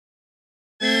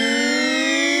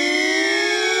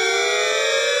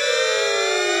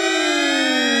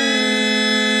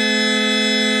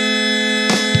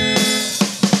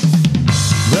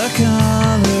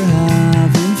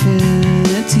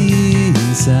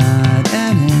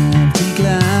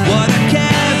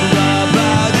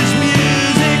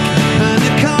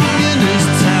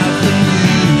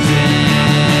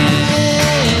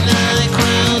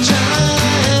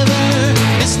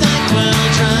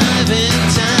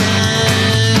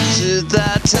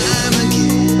time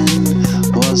again.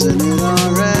 Wasn't it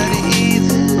already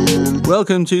then?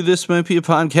 Welcome to This Might Be a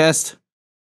Podcast.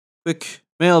 Quick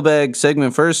mailbag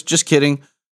segment first. Just kidding.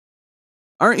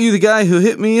 Aren't you the guy who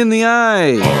hit me in the eye?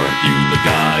 Aren't you the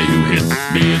guy who hit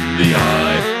me in the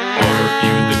eye? Aren't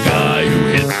you the guy who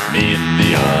hit me in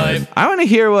the eye? I want to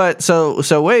hear what.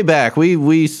 So way back, we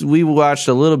watched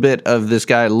a little bit of this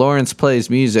guy Lawrence Plays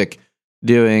Music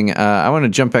doing. I want to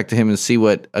jump back to him and see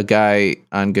what a guy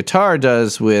on guitar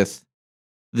does with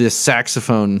this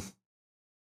saxophone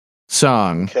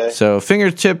song. Okay. So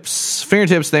fingertips.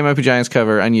 They Might Be Giants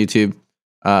cover on YouTube.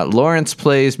 Lawrence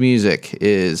Plays Music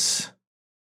is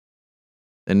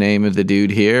the name of the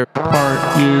dude here.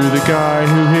 Aren't you the guy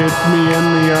who hit me in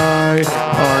the eye?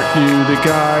 Aren't you the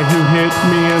guy who hit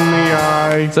me in the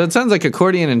eye? So it sounds like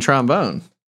accordion and trombone.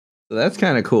 So that's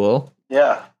kind of cool.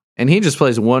 Yeah. And he just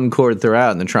plays one chord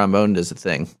throughout, and the trombone does a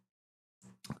thing.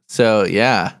 So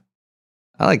yeah,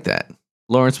 I like that.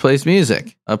 Lawrence Plays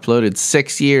Music, uploaded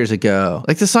 6 years ago.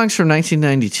 Like, the song's from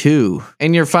 1992.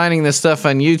 And you're finding this stuff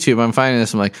on YouTube. I'm finding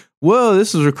this. I'm like, whoa,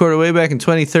 this was recorded way back in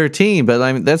 2013. But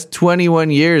I mean, that's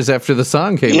 21 years after the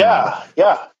song came out.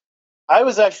 Yeah. I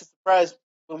was actually surprised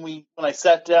when I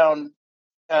sat down,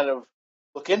 kind of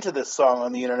look into this song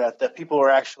on the internet, that people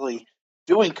were actually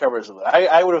doing covers of it.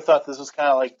 I would have thought this was kind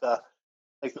of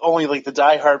like only the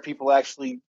diehard people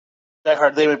actually,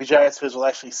 diehard They Might Be Giants fans will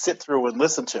actually sit through and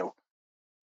listen to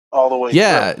all the way.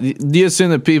 Yeah. through. Do you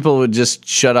assume that people would just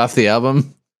shut off the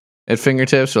album at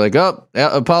fingertips? Or like, oh,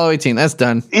 yeah, Apollo 18, that's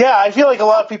done. Yeah, I feel like a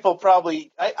lot of people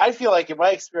probably. I feel like in my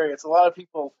experience, a lot of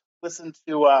people listen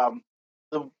to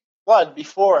the Blood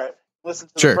before it, listen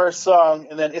to Sure. the first song,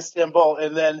 and then Istanbul,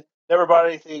 and then never bought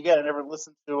anything again, and never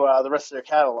listened to the rest of their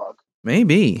catalog.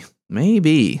 Maybe. I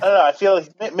don't know. I feel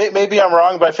like maybe I'm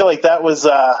wrong, but I feel like that was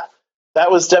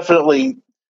definitely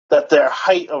their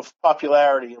height of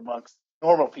popularity amongst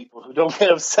normal people who don't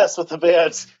get obsessed with the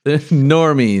bands. The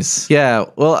normies. Yeah.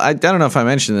 Well, I don't know if I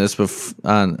mentioned this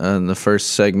on the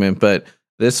first segment, but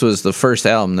this was the first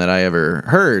album that I ever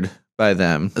heard by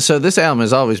them. So this album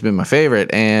has always been my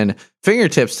favorite. And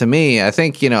Fingertips, to me, I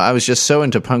think, I was just so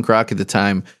into punk rock at the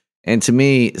time. And to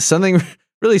me, something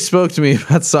really spoke to me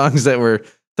about songs that were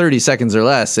 30 seconds or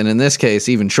less. And in this case,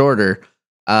 even shorter.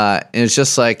 And it's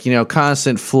just like,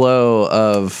 constant flow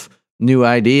of new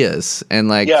ideas. And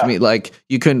to me,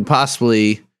 it couldn't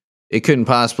possibly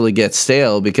get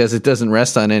stale because it doesn't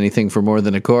rest on anything for more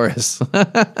than a chorus.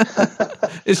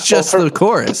 It's just the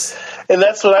chorus. And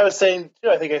that's what I was saying too.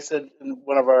 I think I said in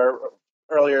one of our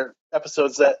earlier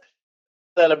episodes that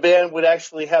a band would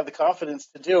actually have the confidence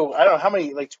to do, I don't know how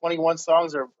many, 21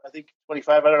 songs, or I think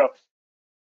 25, I don't know.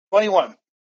 21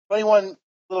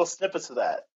 little snippets of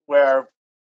that, where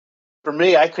for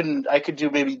me, I could do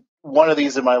maybe one of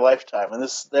these in my lifetime, and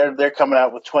they're coming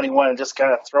out with 21 and just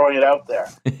kind of throwing it out there.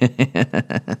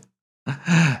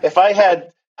 If I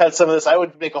had some of this, I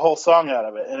would make a whole song out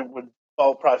of it, and it would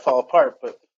probably fall apart.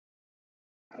 But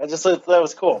I just thought that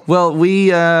was cool. Well, we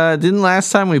didn't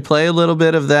last time we play a little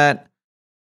bit of that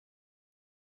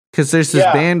because there's this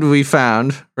band we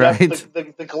found, right? Yeah,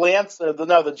 the Glance,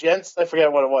 the Gents. I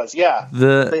forget what it was. Yeah,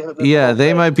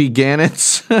 they might be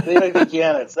Gannets. They might be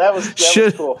Gannets. That was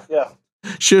cool. Yeah.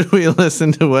 Should we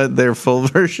listen to what their full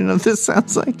version of this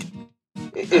sounds like?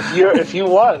 If you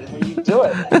want, you do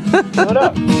it. Do it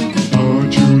up.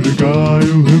 Aren't you the guy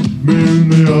who hit me in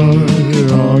the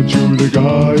eye? Aren't you the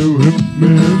guy who hit me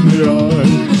in the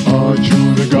eye? Aren't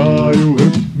you the guy who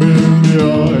hit me in the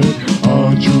eye?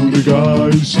 Aren't you the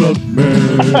guy who slapped me?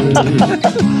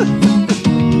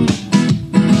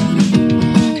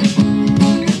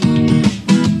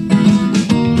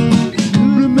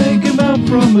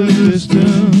 From a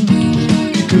distance,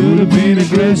 could have been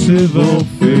aggressive or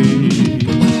fake.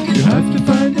 You have to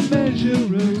find the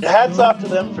measure. Hats off to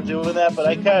them for doing that, but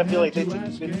I kind of feel like they took a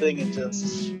good thing and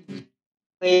just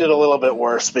made it a little bit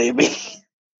worse, maybe.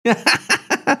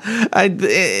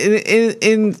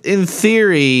 In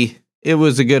theory, it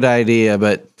was a good idea,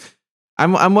 but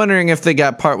I'm wondering if they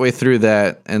got partway through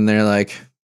that and they're like,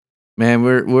 man,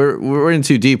 we're in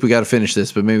too deep. We got to finish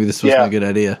this, but maybe this wasn't a good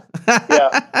idea.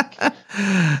 Yeah,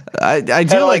 I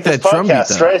do like that drum beat,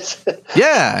 though. Right?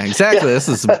 Yeah, exactly. This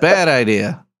is a bad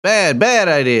idea. Bad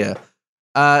idea.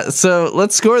 So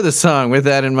let's score the song with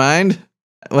that in mind.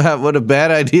 What a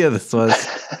bad idea this was.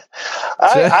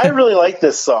 I really like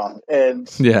this song, and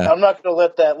I'm not going to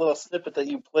let that little snippet that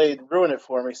you played ruin it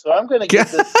for me. So I'm going to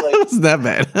give this it's not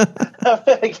bad. I'm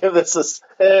going to give this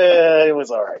it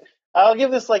was all right. I'll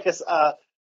give this I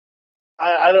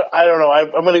don't know.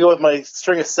 I'm going to go with my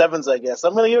string of sevens, I guess.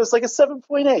 I'm going to give this a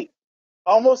 7.8,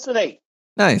 almost an 8.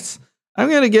 Nice. I'm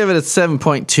going to give it a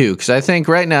 7.2 because I think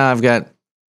right now I've got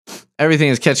Everything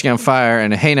Is Catching on Fire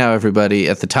and Hey Now Everybody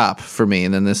at the top for me,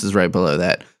 and then this is right below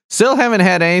that. Still haven't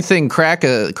had anything crack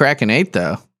an 8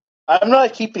 though. I'm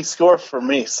not keeping score for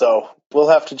me, so we'll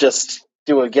have to just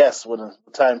do a guess when the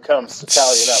time comes to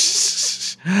tally it up.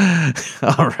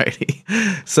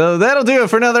 Alrighty. So that'll do it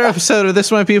for another episode of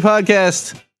This Might Be a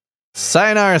Podcast.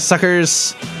 Sayonara,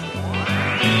 suckers.